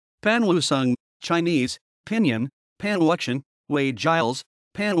Pān Wǔxióng, Chinese, pinyin, Pān Wǔxióng, Wei Giles,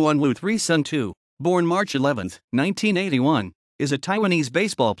 Pan1 Wu3 Hsiung2, born March 11, 1981, is a Taiwanese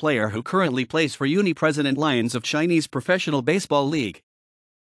baseball player who currently plays for Uni-President Lions of Chinese Professional Baseball League.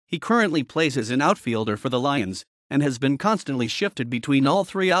 He currently plays as an outfielder for the Lions, and has been constantly shifted between all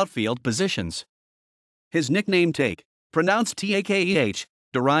three outfield positions. His nickname Take, pronounced TA-KEH,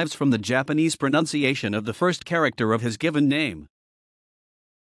 derives from the Japanese pronunciation of the first character of his given name.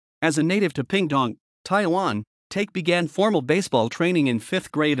 As a native to Pingdong, Taiwan, Take began formal baseball training in 5th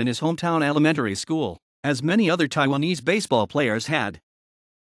grade in his hometown elementary school, as many other Taiwanese baseball players had.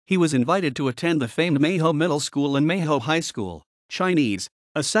 He was invited to attend the famed Meiho Middle School and Meiho High School, Chinese,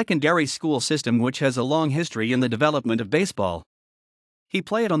 a secondary school system which has a long history in the development of baseball. He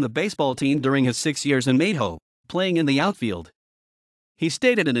played on the baseball team during his 6 years in Meiho, playing in the outfield. He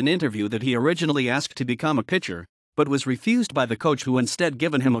stated in an interview that he originally asked to become a pitcher, but was refused by the coach, who instead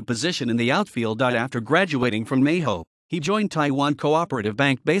given him a position in the outfield. After graduating from Meiho, he joined Taiwan Cooperative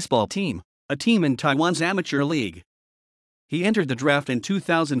Bank baseball team, a team in Taiwan's amateur league. He entered the draft in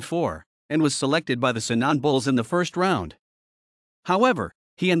 2004 and was selected by the Sinan Bulls in the first round. However,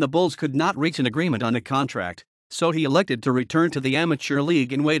 he and the Bulls could not reach an agreement on a contract, so he elected to return to the amateur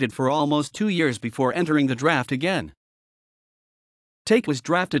league and waited for almost 2 years before entering the draft again. Take was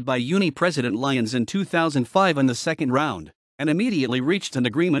drafted by Uni-President Lions in 2005 in the second round, and immediately reached an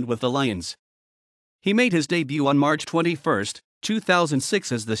agreement with the Lions. He made his debut on March 21,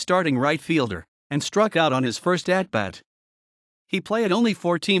 2006 as the starting right fielder, and struck out on his first at-bat. He played only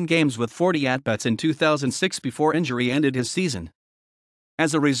 4 team games with 40 at-bats in 2006 before injury ended his season.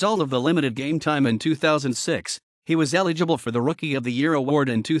 As a result of the limited game time in 2006, he was eligible for the Rookie of the Year award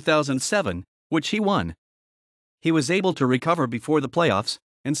in 2007, which he won. He was able to recover before the playoffs,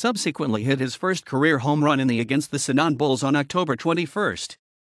 and subsequently hit his first career home run against the Sinan Bulls on October 21.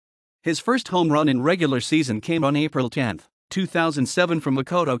 His first home run in regular season came on April 10, 2007 from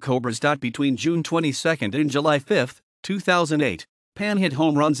Makoto Cobras. Between June 22 and July 5, 2008, Pan hit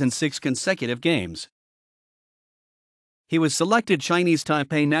home runs in 6 consecutive games. He was selected Chinese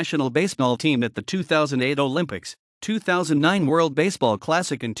Taipei national baseball team at the 2008 Olympics, 2009 World Baseball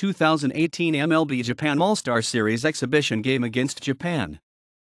Classic and 2018 MLB Japan All-Star Series exhibition game against Japan.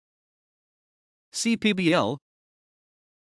 CPBL,